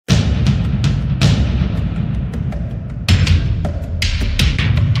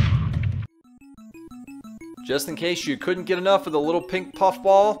Just in case you couldn't get enough of the little pink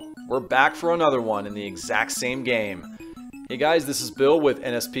puffball, we're back for another one in the exact same game. Hey guys, this is Bill with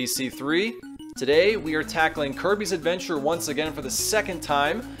NSPC3. Today we are tackling Kirby's Adventure once again for the second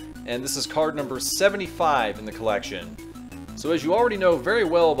time, and this is card number 75 in the collection. So as you already know very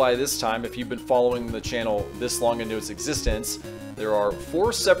well by this time, if you've been following the channel this long into its existence, there are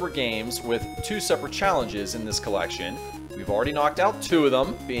 4 separate games with 2 separate challenges in this collection. We've already knocked out 2 of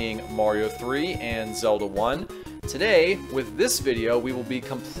them, being Mario 3 and Zelda 1. Today, with this video, we will be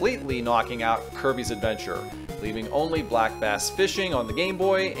completely knocking out Kirby's Adventure, leaving only Black Bass Fishing on the Game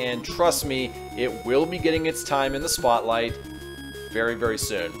Boy, and trust me, it will be getting its time in the spotlight very, very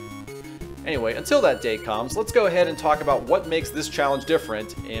soon. Anyway, until that day comes, let's go ahead and talk about what makes this challenge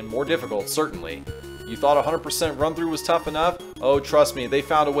different and more difficult, certainly. You thought 100% run-through was tough enough? Oh, trust me, they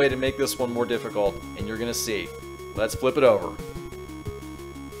found a way to make this one more difficult, and you're gonna see. Let's flip it over.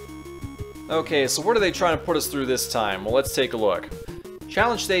 Okay, so what are they trying to put us through this time? Well, let's take a look.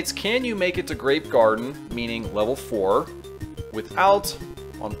 Challenge states, can you make it to Grape Garden, meaning level 4, without,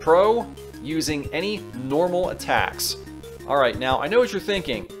 on Pro, using any normal attacks? Alright, now I know what you're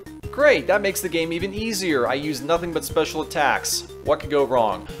thinking. Great, that makes the game even easier. I use nothing but special attacks. What could go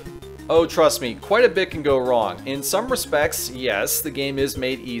wrong? Oh, trust me, quite a bit can go wrong. In some respects, yes, the game is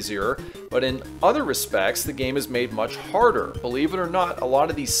made easier, but in other respects, the game is made much harder. Believe it or not, a lot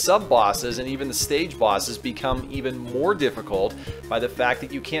of these sub-bosses and even the stage bosses become even more difficult by the fact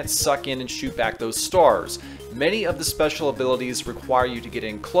that you can't suck in and shoot back those stars. Many of the special abilities require you to get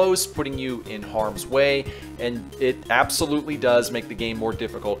in close, putting you in harm's way, and it absolutely does make the game more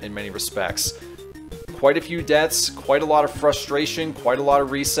difficult in many respects. Quite a few deaths, quite a lot of frustration, quite a lot of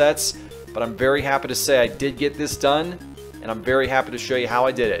resets, but I'm very happy to say I did get this done, and I'm very happy to show you how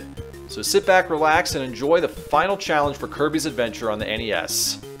I did it. So sit back, relax, and enjoy the final challenge for Kirby's Adventure on the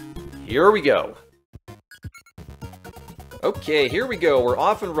NES. Here we go. Okay, here we go. We're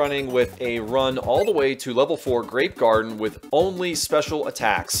off and running with a run all the way to level 4 Grape Garden with only special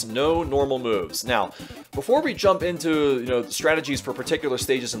attacks, no normal moves. Now, before we jump into strategies for particular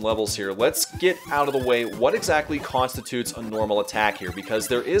stages and levels here, let's get out of the way what exactly constitutes a normal attack here, because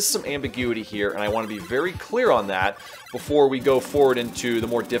there is some ambiguity here, and I want to be very clear on that before we go forward into the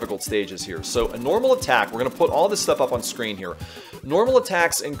more difficult stages here. So a normal attack, we're going to put all this stuff up on screen here. Normal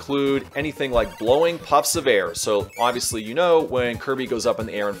attacks include anything like blowing puffs of air. So obviously you know when Kirby goes up in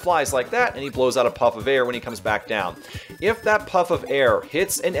the air and flies like that, and he blows out a puff of air when he comes back down. If that puff of air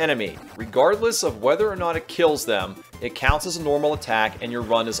hits an enemy, regardless of whether or not it kills them, it counts as a normal attack and your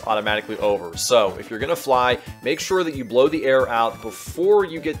run is automatically over. So if you're going to fly, make sure that you blow the air out before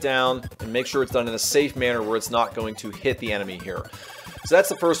you get down, and make sure it's done in a safe manner where it's not going to hit the enemy here. So that's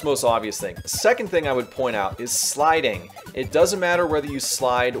the first most obvious thing. The second thing I would point out is sliding. It doesn't matter whether you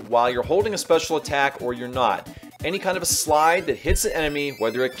slide while you're holding a special attack or you're not. Any kind of a slide that hits an enemy,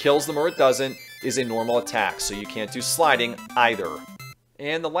 whether it kills them or it doesn't, is a normal attack, so you can't do sliding either.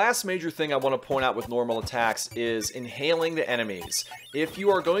 And the last major thing I want to point out with normal attacks is inhaling the enemies. If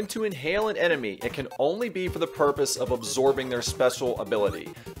you are going to inhale an enemy, it can only be for the purpose of absorbing their special ability.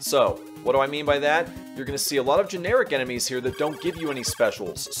 So, what do I mean by that? You're going to see a lot of generic enemies here that don't give you any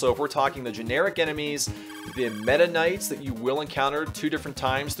specials. So if we're talking the generic enemies, the Meta Knights that you will encounter 2 different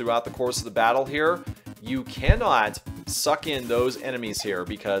times throughout the course of the battle here, you cannot suck in those enemies here,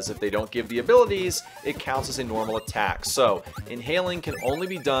 because if they don't give the abilities, it counts as a normal attack. So inhaling can only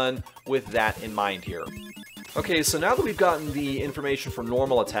be done with that in mind here. Okay, so now that we've gotten the information for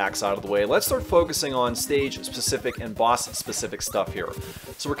normal attacks out of the way, let's start focusing on stage-specific and boss-specific stuff here.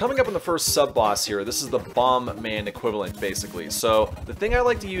 So we're coming up on the first sub-boss here. This is the Bomb Man equivalent, basically. So the thing I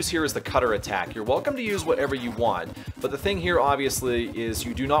like to use here is the cutter attack. You're welcome to use whatever you want, but the thing here, obviously, is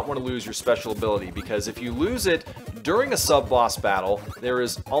you do not want to lose your special ability, because if you lose it during a sub-boss battle, there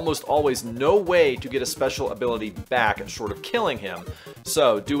is almost always no way to get a special ability back short of killing him.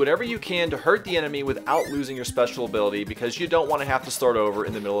 So do whatever you can to hurt the enemy without losing your special ability, because you don't want to have to start over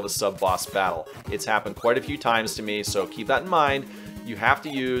in the middle of a sub-boss battle. It's happened quite a few times to me, so keep that in mind. You have to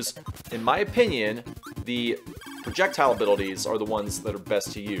use, in my opinion, the projectile abilities are the ones that are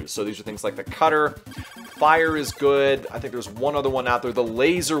best to use. So these are things like the cutter. Fire is good. I think there's one other one out there. The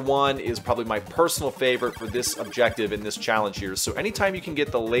laser one is probably my personal favorite for this objective in this challenge here. So anytime you can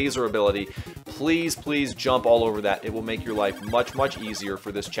get the laser ability, please, please jump all over that. It will make your life much, much easier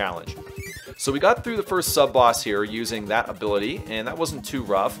for this challenge. So we got through the first sub-boss here using that ability, and that wasn't too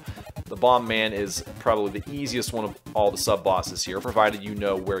rough. The Bomb Man is probably the easiest one of all the sub-bosses here, provided you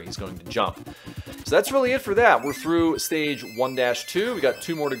know where he's going to jump. So that's really it for that. We're through stage 1-2. We got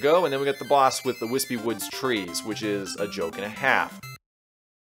 2 more to go, and then we got the boss with the Wispy Woods trees, which is a joke and a half.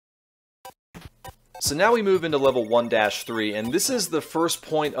 So now we move into level 1-3, and this is the first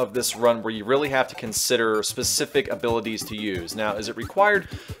point of this run where you really have to consider specific abilities to use. Now, is it required?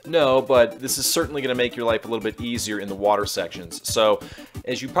 No, but this is certainly going to make your life a little bit easier in the water sections. So,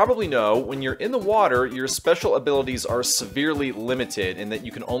 as you probably know, when you're in the water, your special abilities are severely limited in that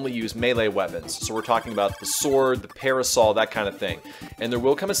you can only use melee weapons. So we're talking about the sword, the parasol, that kind of thing. And there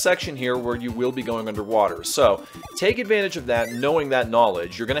will come a section here where you will be going underwater. So, take advantage of that, knowing that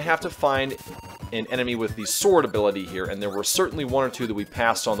knowledge. You're going to have to find an enemy with the sword ability here, and there were certainly one or two that we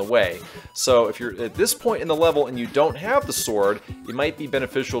passed on the way. So if you're at this point in the level and you don't have the sword, it might be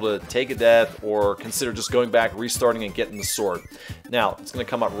beneficial to take a death or consider just going back, restarting, and getting the sword. Now, it's going to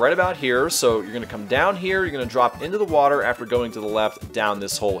come up right about here, so you're going to come down here, you're going to drop into the water after going to the left down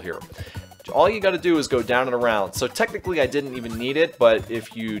this hole here. All you got to do is go down and around. So technically I didn't even need it, but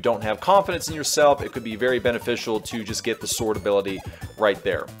if you don't have confidence in yourself, it could be very beneficial to just get the sword ability right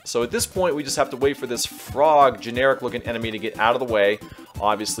there. So at this point we just have to wait for this frog generic looking enemy to get out of the way.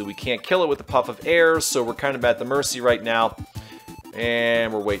 Obviously we can't kill it with the puff of air, so we're kind of at the mercy right now.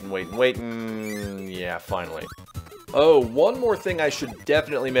 And we're waiting. Yeah, finally. Oh, one more thing I should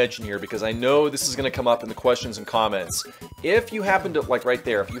definitely mention here, because I know this is going to come up in the questions and comments. If you happen to, like right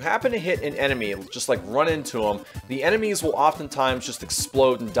there, if you happen to hit an enemy, just like run into them, the enemies will oftentimes just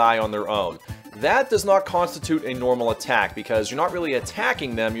explode and die on their own. That does not constitute a normal attack, because you're not really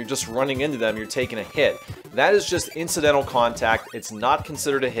attacking them, you're just running into them, you're taking a hit. That is just incidental contact, it's not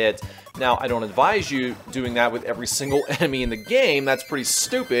considered a hit. Now, I don't advise you doing that with every single enemy in the game, that's pretty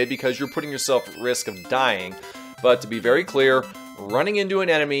stupid, because you're putting yourself at risk of dying. But to be very clear, running into an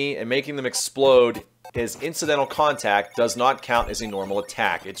enemy and making them explode as incidental contact does not count as a normal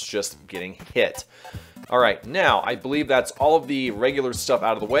attack. It's just getting hit. Alright, now I believe that's all of the regular stuff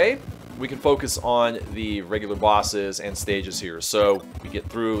out of the way. We can focus on the regular bosses and stages here. So we get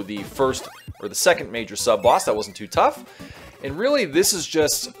through the first or the second major sub-boss. That wasn't too tough. And really, this is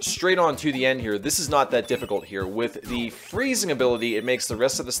just straight on to the end here. This is not that difficult here. With the freezing ability, it makes the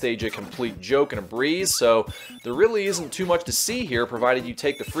rest of the stage a complete joke and a breeze, so there really isn't too much to see here, provided you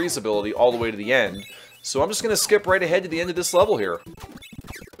take the freeze ability all the way to the end. So I'm just going to skip right ahead to the end of this level here.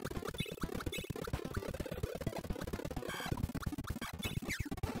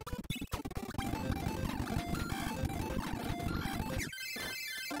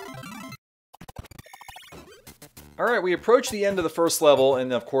 Alright, we approach the end of the first level,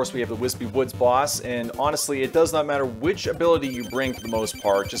 and of course we have the Wispy Woods boss, and honestly, it does not matter which ability you bring for the most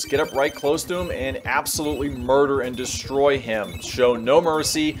part. Just get up right close to him and absolutely murder and destroy him. Show no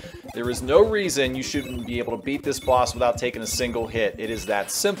mercy. There is no reason you shouldn't be able to beat this boss without taking a single hit. It is that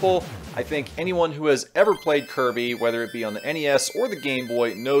simple. I think anyone who has ever played Kirby, whether it be on the NES or the Game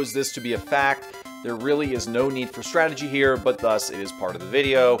Boy, knows this to be a fact. There really is no need for strategy here, but thus it is part of the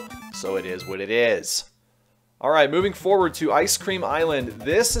video, so it is what it is. Alright, moving forward to Ice Cream Island.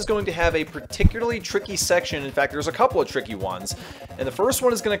 This is going to have a particularly tricky section. In fact, there's a couple of tricky ones. And the first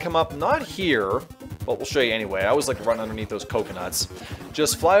one is going to come up not here, but we'll show you anyway. I always like to run underneath those coconuts.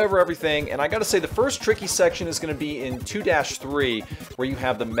 Just fly over everything, and I gotta say the first tricky section is going to be in 2-3, where you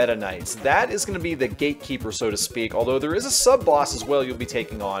have the Meta Knights. That is going to be the gatekeeper, so to speak, although there is a sub-boss as well you'll be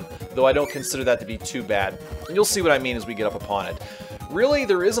taking on, though I don't consider that to be too bad. And you'll see what I mean as we get up upon it. Really,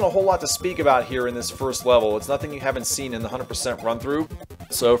 there isn't a whole lot to speak about here in this first level. It's nothing you haven't seen in the 100% run-through.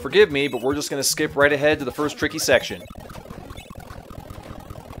 So forgive me, but we're just going to skip right ahead to the first tricky section.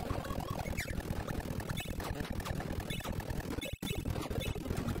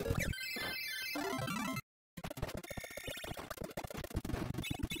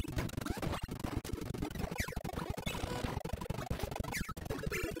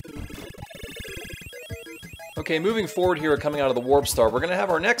 Okay, moving forward here, coming out of the Warp Star, we're going to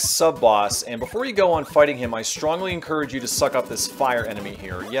have our next sub-boss, and before you go on fighting him, I strongly encourage you to suck up this fire enemy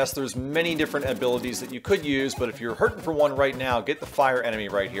here. Yes, there's many different abilities that you could use, but if you're hurting for one right now, get the fire enemy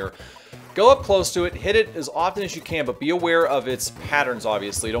right here. Go up close to it, hit it as often as you can, but be aware of its patterns,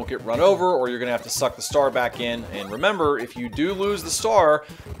 obviously. Don't get run over, or you're going to have to suck the star back in. And remember, if you do lose the star,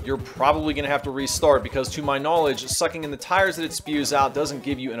 you're probably going to have to restart, because to my knowledge, sucking in the tires that it spews out doesn't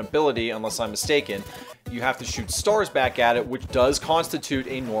give you an ability, unless I'm mistaken. You have to shoot stars back at it, which does constitute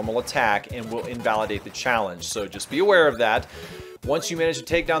a normal attack and will invalidate the challenge. So just be aware of that. Once you manage to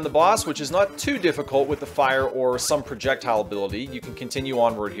take down the boss, which is not too difficult with the fire or some projectile ability, you can continue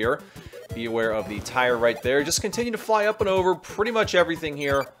onward here. Be aware of the tire right there. Just continue to fly up and over pretty much everything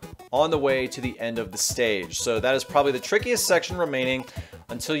here on the way to the end of the stage. So that is probably the trickiest section remaining.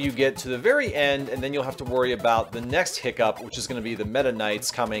 until you get to the very end, and then you'll have to worry about the next hiccup, which is going to be the Meta Knights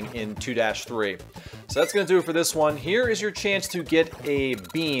coming in 2-3. So that's going to do it for this one. Here is your chance to get a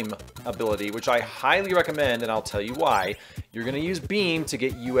beam ability, which I highly recommend, and I'll tell you why. You're going to use beam to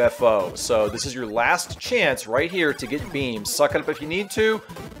get UFO. So this is your last chance right here to get beam. Suck it up if you need to,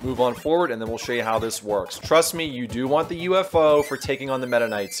 move on forward, and then we'll show you how this works. Trust me, you do want the UFO for taking on the Meta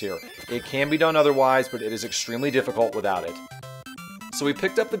Knights here. It can be done otherwise, but it is extremely difficult without it. So we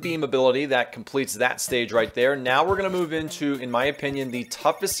picked up the beam ability. That completes that stage right there. Now we're going to move into, in my opinion, the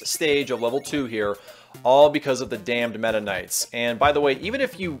toughest stage of level 2 here, all because of the damned Meta Knights. And by the way, even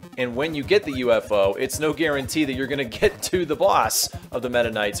if you, and when you get the UFO, it's no guarantee that you're going to get to the boss of the Meta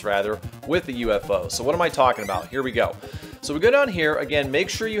Knights, rather, with the UFO. So what am I talking about? Here we go. So we go down here, again, make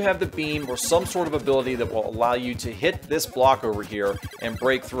sure you have the beam or some sort of ability that will allow you to hit this block over here and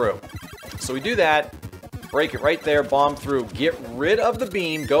break through. So we do that. Break it right there, bomb through, get rid of the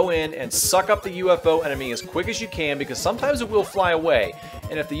beam, go in and suck up the UFO enemy as quick as you can, because sometimes it will fly away.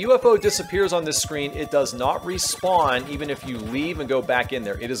 And if the UFO disappears on this screen, it does not respawn even if you leave and go back in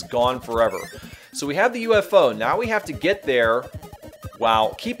there. It is gone forever. So we have the UFO. Now we have to get there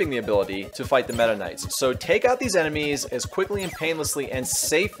while keeping the ability to fight the Meta Knights. So take out these enemies as quickly and painlessly and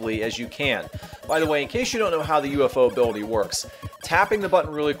safely as you can. By the way, in case you don't know how the UFO ability works, tapping the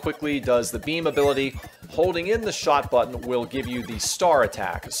button really quickly does the beam ability. Holding in the shot button will give you the star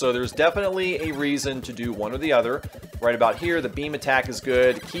attack. So there's definitely a reason to do one or the other. Right about here, the beam attack is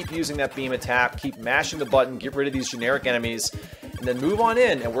good. Keep using that beam attack. Keep mashing the button. Get rid of these generic enemies. And then move on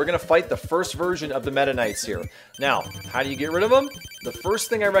in, and we're going to fight the first version of the Meta Knights here. Now, how do you get rid of them? The first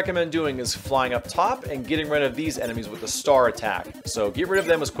thing I recommend doing is flying up top and getting rid of these enemies with the star attack. So get rid of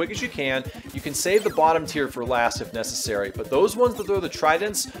them as quick as you can. You can save the bottom tier for last if necessary, but those ones that throw the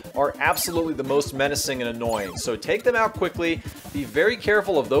tridents are absolutely the most menacing and annoying. So take them out quickly. Be very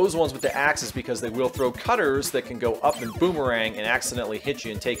careful of those ones with the axes, because they will throw cutters that can go up and boomerang and accidentally hit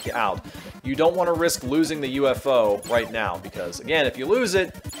you and take you out. You don't want to risk losing the UFO right now, because again, if you lose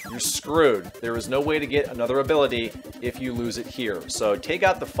it, you're screwed. There is no way to get another ability if you lose it here. So take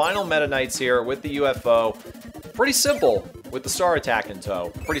out the final Meta Knights here with the UFO. Pretty simple with the star attack in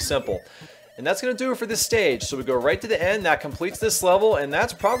tow. Pretty simple. And that's going to do it for this stage. So we go right to the end. That completes this level, and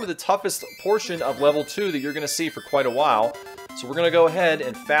that's probably the toughest portion of level 2 that you're going to see for quite a while. So we're going to go ahead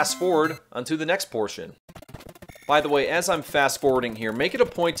and fast forward onto the next portion. By the way, as I'm fast forwarding here, make it a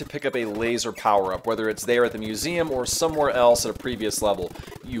point to pick up a laser power-up, whether it's there at the museum or somewhere else at a previous level.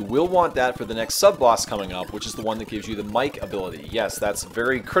 You will want that for the next sub-boss coming up, which is the one that gives you the mic ability. Yes, that's a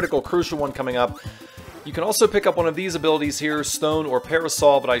very critical, crucial one coming up. You can also pick up one of these abilities here, Stone or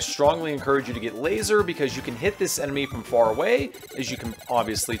Parasol, but I strongly encourage you to get Laser, because you can hit this enemy from far away. As you can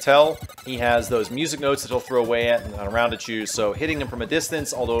obviously tell, he has those music notes that he'll throw away at and around at you, so hitting him from a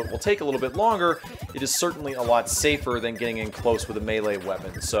distance, although it will take a little bit longer, it is certainly a lot safer than getting in close with a melee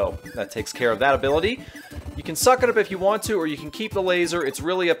weapon, so that takes care of that ability. You can suck it up if you want to, or you can keep the laser. It's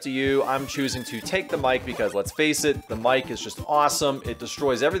really up to you. I'm choosing to take the mic because, let's face it, the mic is just awesome. It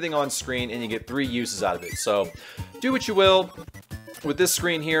destroys everything on screen, and you get 3 uses out of it. So do what you will. With this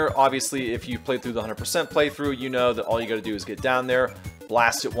screen here, obviously, if you played through the 100% playthrough, you know that all you got to do is get down there,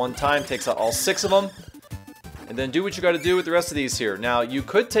 blast it one time, takes out all 6 of them, and then do what you got to do with the rest of these here. Now, you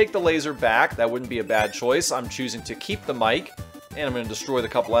could take the laser back. That wouldn't be a bad choice. I'm choosing to keep the mic. And I'm going to destroy the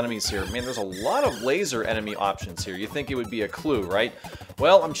couple enemies here. Man, there's a lot of laser enemy options here. You'd think it would be a clue, right?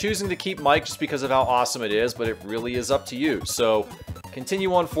 Well, I'm choosing to keep Mike just because of how awesome it is, but it really is up to you. So,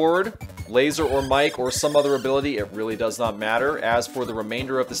 continue on forward. Laser or Mike or some other ability, it really does not matter. As for the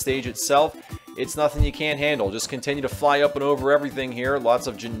remainder of the stage itself, it's nothing you can't handle. Just continue to fly up and over everything here. Lots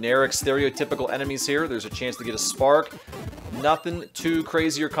of generic, stereotypical enemies here. There's a chance to get a spark. Nothing too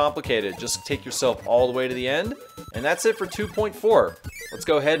crazy or complicated. Just take yourself all the way to the end. And that's it for 2.4. Let's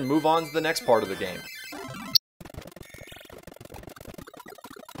go ahead and move on to the next part of the game.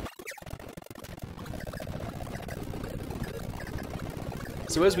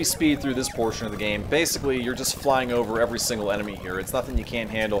 So as we speed through this portion of the game, basically you're just flying over every single enemy here. It's nothing you can't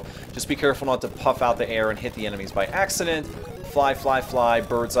handle. Just be careful not to puff out the air and hit the enemies by accident. Fly, fly, fly,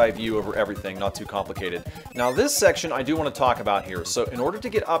 bird's eye view over everything, not too complicated. Now this section I do want to talk about here. So in order to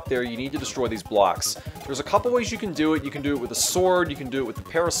get up there, you need to destroy these blocks. There's a couple ways you can do it. You can do it with a sword, you can do it with the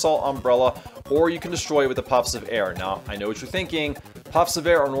parasol umbrella, or you can destroy it with the puffs of air. Now, I know what you're thinking. Puffs of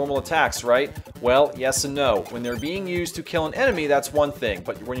air are normal attacks, right? Well, yes and no. When they're being used to kill an enemy, that's one thing.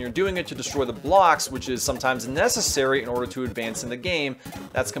 But when you're doing it to destroy the blocks, which is sometimes necessary in order to advance in the game,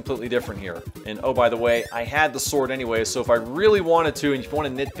 that's completely different here. And oh, by the way, I had the sword anyway, so if I really wanted to, and if you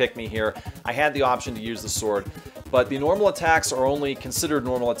want to nitpick me here, I had the option to use the sword. But the normal attacks are only considered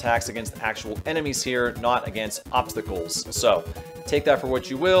normal attacks against actual enemies here, not against obstacles. So, take that for what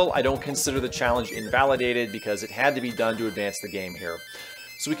you will. I don't consider the challenge invalidated because it had to be done to advance the game here.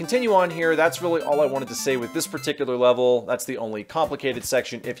 So we continue on here. That's really all I wanted to say with this particular level. That's the only complicated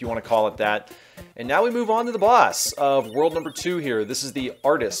section, if you want to call it that. And now we move on to the boss of world number 2 here. This is the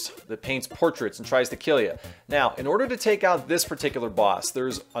artist that paints portraits and tries to kill you. Now, in order to take out this particular boss,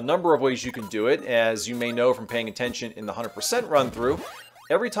 there's a number of ways you can do it. As you may know from paying attention in the 100% run through,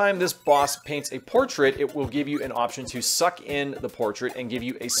 every time this boss paints a portrait, it will give you an option to suck in the portrait and give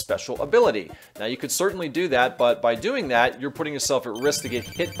you a special ability. Now, you could certainly do that, but by doing that, you're putting yourself at risk to get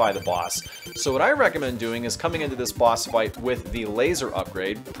hit by the boss. So what I recommend doing is coming into this boss fight with the laser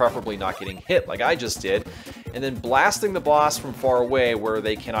upgrade, preferably not getting hit like I just did, and then blasting the boss from far away where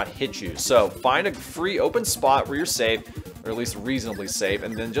they cannot hit you. So find a free open spot where you're safe, or at least reasonably safe,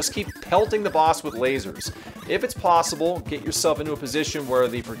 and then just keep pelting the boss with lasers. If it's possible, get yourself into a position where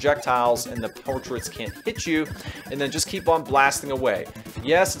the projectiles and the portraits can't hit you, and then just keep on blasting away.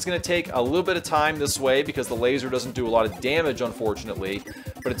 Yes, it's going to take a little bit of time this way because the laser doesn't do a lot of damage, unfortunately,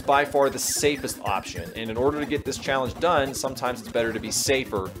 but it's by far the safest option. And in order to get this challenge done, sometimes it's better to be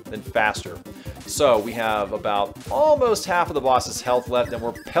safer than faster. So we have about almost half of the boss's health left, and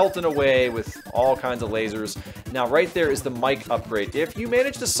we're pelting away with all kinds of lasers. Now right there is the mic upgrade. If you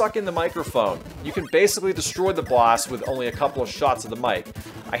manage to suck in the microphone, you can basically destroy the boss with only a couple of shots of the mic.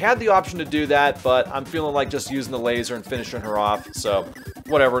 I had the option to do that, but I'm feeling like just using the laser and finishing her off, so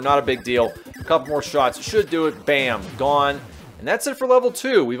whatever, not a big deal. A couple more shots should do it. Bam, gone. And that's it for level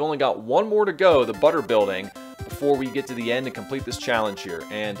 2. We've only got one more to go, the butter building, before we get to the end and complete this challenge here.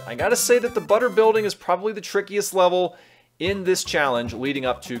 And I gotta say that the butter building is probably the trickiest level in this challenge leading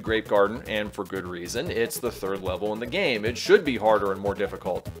up to Grape Garden, and for good reason. It's the 3rd level in the game. It should be harder and more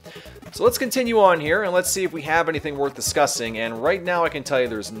difficult. So let's continue on here and let's see if we have anything worth discussing. And right now I can tell you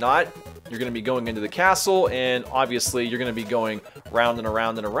there's not. You're going to be going into the castle, and obviously you're going to be going round and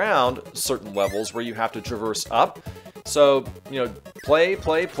around and around certain levels where you have to traverse up. So, you know, play.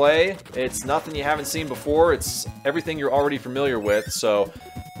 It's nothing you haven't seen before. It's everything you're already familiar with. So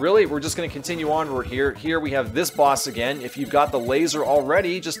really, we're just going to continue onward here. Here we have this boss again. If you've got the laser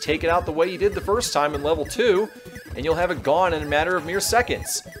already, just take it out the way you did the first time in level 2, and you'll have it gone in a matter of mere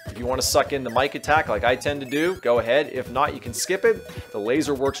seconds. If you want to suck in the mic attack like I tend to do, go ahead. If not, you can skip it. The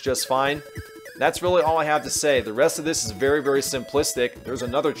laser works just fine. That's really all I have to say. The rest of this is very, very simplistic. There's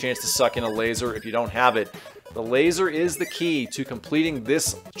another chance to suck in a laser if you don't have it. The laser is the key to completing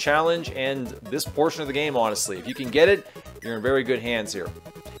this challenge and this portion of the game, honestly. If you can get it, you're in very good hands here.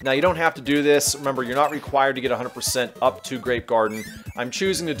 Now, you don't have to do this. Remember, you're not required to get 100% up to Grape Garden. I'm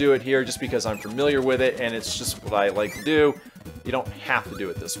choosing to do it here just because I'm familiar with it, and it's just what I like to do. You don't have to do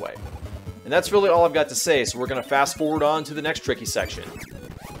it this way. And that's really all I've got to say, so we're going to fast forward on to the next tricky section.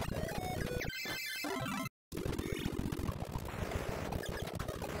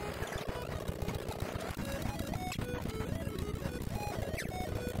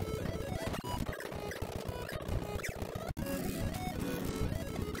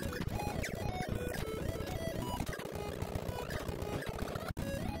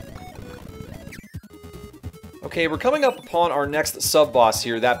 Okay, we're coming up upon our next sub-boss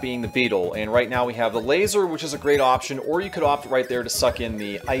here, that being the beetle, and right now we have the laser, which is a great option, or you could opt right there to suck in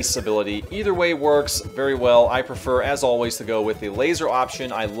the ice ability. Either way works very well. I prefer, as always, to go with the laser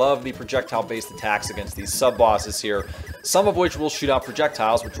option. I love the projectile-based attacks against these sub-bosses here, some of which will shoot out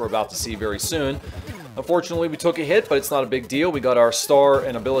projectiles, which we're about to see very soon. Unfortunately, we took a hit, but it's not a big deal. We got our star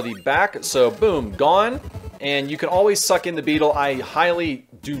and ability back, so boom, gone. And you can always suck in the beetle. I highly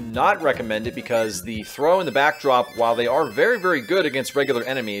do not recommend it because the throw and the backdrop, while they are very, very good against regular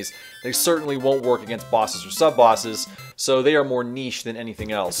enemies, they certainly won't work against bosses or sub-bosses, so they are more niche than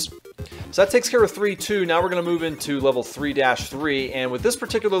anything else. So that takes care of 3-2. Now we're going to move into level 3-3, and with this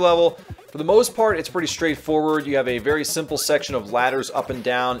particular level, for the most part, it's pretty straightforward. You have a very simple section of ladders up and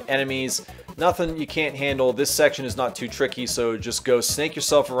down, enemies, nothing you can't handle. This section is not too tricky, so just go snake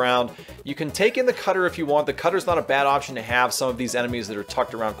yourself around. You can take in the cutter if you want. The cutter's not a bad option to have some of these enemies that are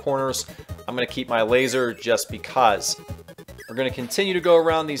tucked around corners. I'm going to keep my laser just because. We're going to continue to go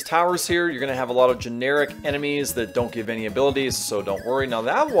around these towers here. You're going to have a lot of generic enemies that don't give any abilities, so don't worry. Now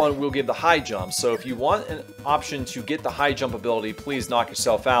that one will give the high jump, so if you want an option to get the high jump ability, please knock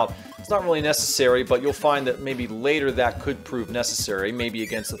yourself out. It's not really necessary, but you'll find that maybe later that could prove necessary, maybe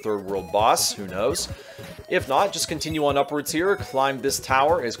against the third world boss, who knows. If not, just continue on upwards here, climb this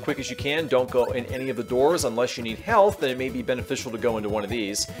tower as quick as you can. Don't go in any of the doors unless you need health, then it may be beneficial to go into one of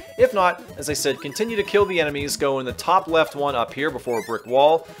these. If not, as I said, continue to kill the enemies, go in the top left one up here before a brick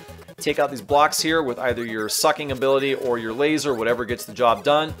wall. Take out these blocks here with either your sucking ability or your laser, whatever gets the job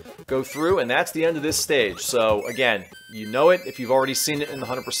done. Go through, and that's the end of this stage. So again, you know it if you've already seen it in the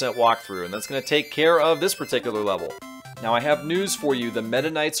 100% walkthrough, and that's going to take care of this particular level. Now I have news for you, the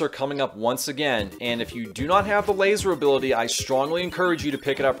Meta Knights are coming up once again, and if you do not have the laser ability, I strongly encourage you to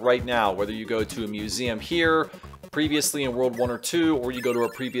pick it up right now, whether you go to a museum here, previously in World 1 or 2, or you go to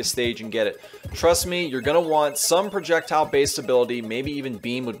a previous stage and get it. Trust me, you're going to want some projectile-based ability, maybe even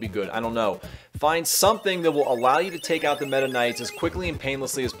beam would be good, I don't know. Find something that will allow you to take out the Meta Knights as quickly and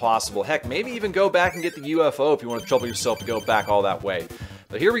painlessly as possible. Heck, maybe even go back and get the UFO if you want to trouble yourself to go back all that way.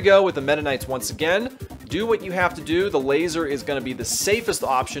 But here we go with the Meta Knights once again. Do what you have to do. The laser is going to be the safest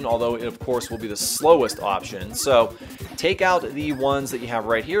option, although it of course will be the slowest option. So take out the ones that you have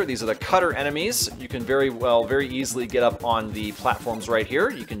right here. These are the cutter enemies. You can very easily get up on the platforms right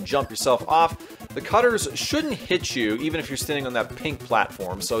here. You can jump yourself off. The cutters shouldn't hit you even if you're standing on that pink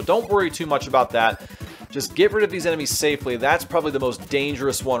platform, so don't worry too much about that. Just get rid of these enemies safely. That's probably the most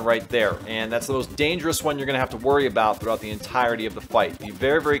dangerous one right there, and that's the most dangerous one you're going to have to worry about throughout the entirety of the fight. Be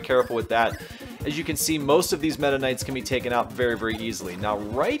very, very careful with that. As you can see, most of these Meta Knights can be taken out very, very easily. Now,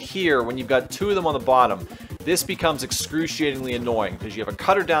 right here, when you've got two of them on the bottom, this becomes excruciatingly annoying because you have a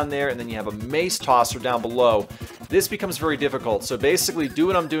cutter down there and then you have a mace tosser down below. This becomes very difficult. So basically, do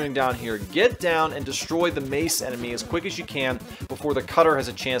what I'm doing down here. Get down and destroy the mace enemy as quick as you can before the cutter has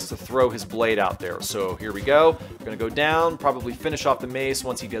a chance to throw his blade out there. So here we go. We're going to go down, probably finish off the mace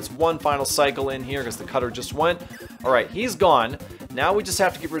once he gets one final cycle in here because the cutter just went. All right, he's gone. Now we just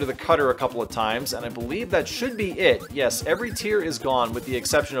have to get rid of the cutter a couple of times, and I believe that should be it. Yes, every tier is gone with the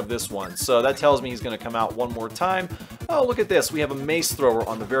exception of this one. So that tells me he's going to come out one more time. Oh, look at this. We have a mace thrower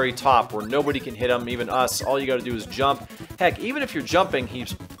on the very top where nobody can hit him, even us. All you got to do is jump. Heck, even if you're jumping, he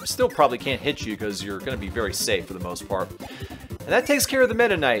still probably can't hit you because you're going to be very safe for the most part. And that takes care of the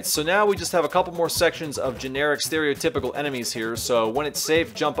Meta Knights. So now we just have a couple more sections of generic stereotypical enemies here. So when it's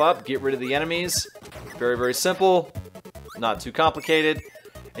safe, jump up, get rid of the enemies. Very, very simple. Not too complicated.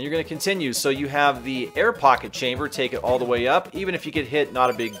 And you're going to continue. So you have the air pocket chamber, take it all the way up. Even if you get hit, not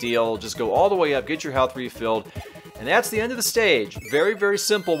a big deal. Just go all the way up, get your health refilled. And that's the end of the stage. Very, very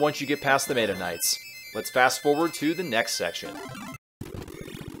simple once you get past the Meta Knights. Let's fast forward to the next section.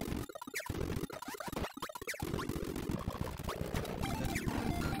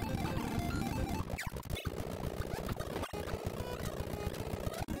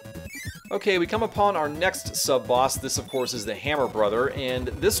 Okay, we come upon our next sub-boss. This, of course, is the Hammer Brother, and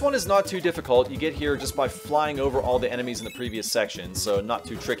this one is not too difficult. You get here just by flying over all the enemies in the previous section, so not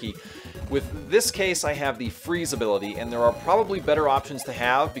too tricky. With this case, I have the freeze ability, and there are probably better options to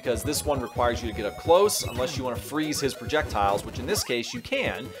have because this one requires you to get up close unless you want to freeze his projectiles, which in this case you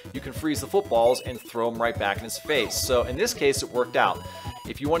can. You can freeze the footballs and throw them right back in his face. So in this case, it worked out.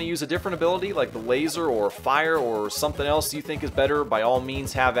 If you want to use a different ability like the laser or fire or something else you think is better, by all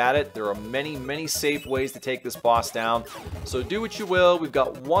means have at it. There are many, many safe ways to take this boss down. So do what you will. We've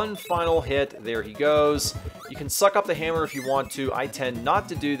got one final hit. There he goes. You can suck up the hammer if you want to. I tend not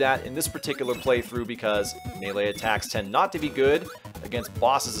to do that in this particular playthrough because melee attacks tend not to be good against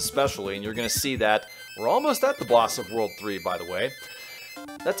bosses especially, and you're going to see that. We're almost at the boss of World 3, by the way.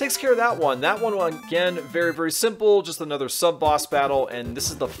 That takes care of that one. That one, again, very, very simple. Just another sub-boss battle, and this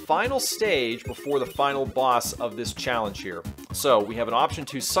is the final stage before the final boss of this challenge here. So, we have an option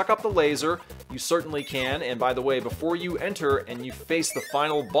to suck up the laser. You certainly can, and by the way, before you enter and you face the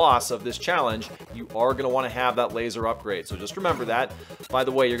final boss of this challenge, you are going to want to have that laser upgrade. So just remember that. By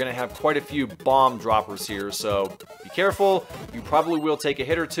the way, you're going to have quite a few bomb droppers here, so be careful. You probably will take a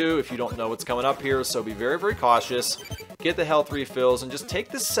hit or two if you don't know what's coming up here, so be very, very cautious. Get the health refills, and just take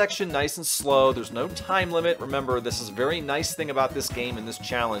this section nice and slow. There's no time limit. Remember, this is a very nice thing about this game and this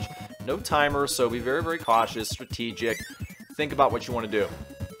challenge. No timer, so be very, very cautious, strategic. Think about what you want to do.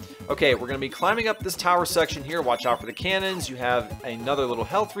 Okay, we're going to be climbing up this tower section here. Watch out for the cannons. You have another little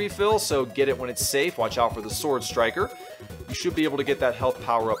health refill, so get it when it's safe. Watch out for the sword striker. You should be able to get that health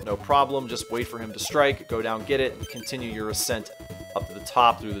power up no problem. Just wait for him to strike, go down, get it, and continue your ascent up to the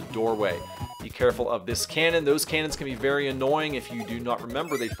top through the doorway. Be careful of this cannon. Those cannons can be very annoying if you do not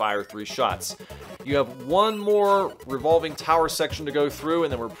remember they fire 3 shots. You have one more revolving tower section to go through,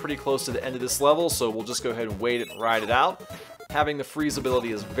 and then we're pretty close to the end of this level, so we'll just go ahead and wait and ride it out. Having the freeze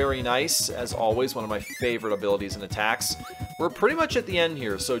ability is very nice, as always, one of my favorite abilities and attacks. We're pretty much at the end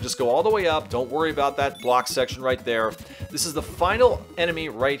here, so just go all the way up. Don't worry about that block section right there. This is the final enemy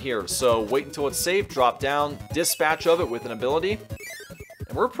right here, so wait until it's safe, drop down, dispatch of it with an ability.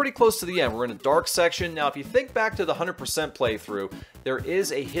 And we're pretty close to the end. We're in a dark section. Now, if you think back to the 100% playthrough, there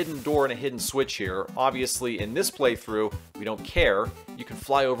is a hidden door and a hidden switch here. Obviously, in this playthrough, we don't care. You can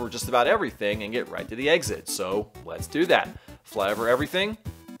fly over just about everything and get right to the exit. So let's do that. Fly over everything.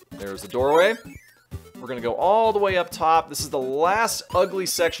 There's the doorway. We're going to go all the way up top. This is the last ugly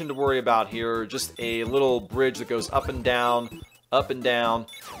section to worry about here. Just a little bridge that goes up and down, up and down.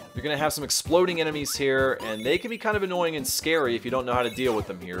 You're going to have some exploding enemies here, and they can be kind of annoying and scary if you don't know how to deal with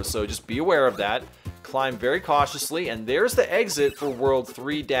them here. So just be aware of that. Climb very cautiously, and there's the exit for World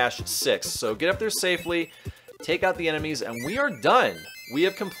 3-6. So get up there safely, take out the enemies, and we are done. We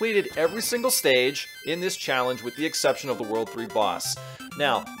have completed every single stage in this challenge with the exception of the World 3 boss.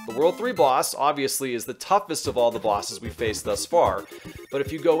 Now, the World 3 boss obviously is the toughest of all the bosses we've faced thus far, but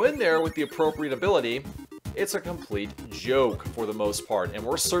if you go in there with the appropriate ability, it's a complete joke for the most part, and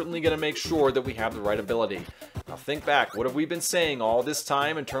we're certainly going to make sure that we have the right ability. Now think back, what have we been saying all this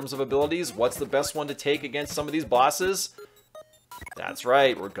time in terms of abilities? What's the best one to take against some of these bosses? That's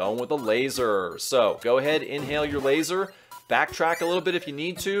right, we're going with a laser. So go ahead, inhale your laser, backtrack a little bit if you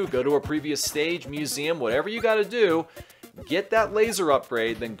need to, go to a previous stage, museum, whatever you got to do. Get that laser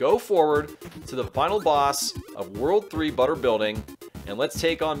upgrade, then go forward to the final boss of World 3 Butter Building, and let's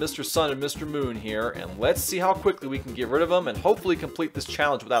take on Mr. Sun and Mr. Moon here, and let's see how quickly we can get rid of them and hopefully complete this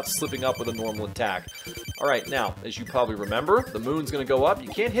challenge without slipping up with a normal attack. Alright, now, as you probably remember, the moon's going to go up. You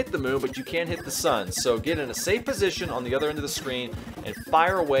can't hit the moon, but you can hit the sun. So get in a safe position on the other end of the screen and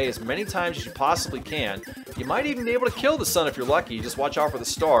fire away as many times as you possibly can. You might even be able to kill the sun if you're lucky. Just watch out for the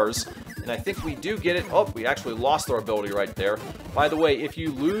stars. And I think we do get it. Oh, we actually lost our ability right there. By the way, if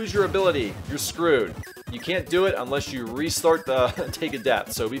you lose your ability, you're screwed. You can't do it unless you restart the take a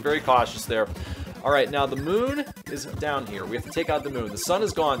death, so be very cautious there. Alright, now the moon is down here. We have to take out the moon. The sun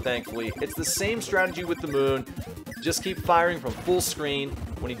is gone, thankfully. It's the same strategy with the moon. Just keep firing from full screen.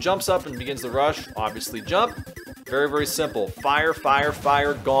 When he jumps up and begins the rush, obviously jump. Very, very simple. Fire, fire,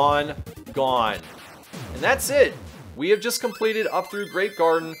 fire, gone, gone. And that's it. We have just completed up through Grape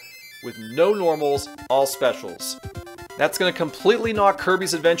Garden with no normals, all specials. That's going to completely knock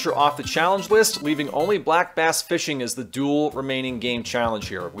Kirby's Adventure off the challenge list, leaving only Black Bass Fishing as the dual remaining game challenge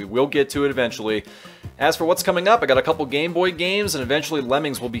here. We will get to it eventually. As for what's coming up, I got a couple Game Boy games, and eventually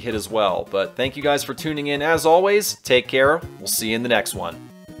Lemmings will be hit as well. But thank you guys for tuning in. As always, take care. We'll see you in the next one.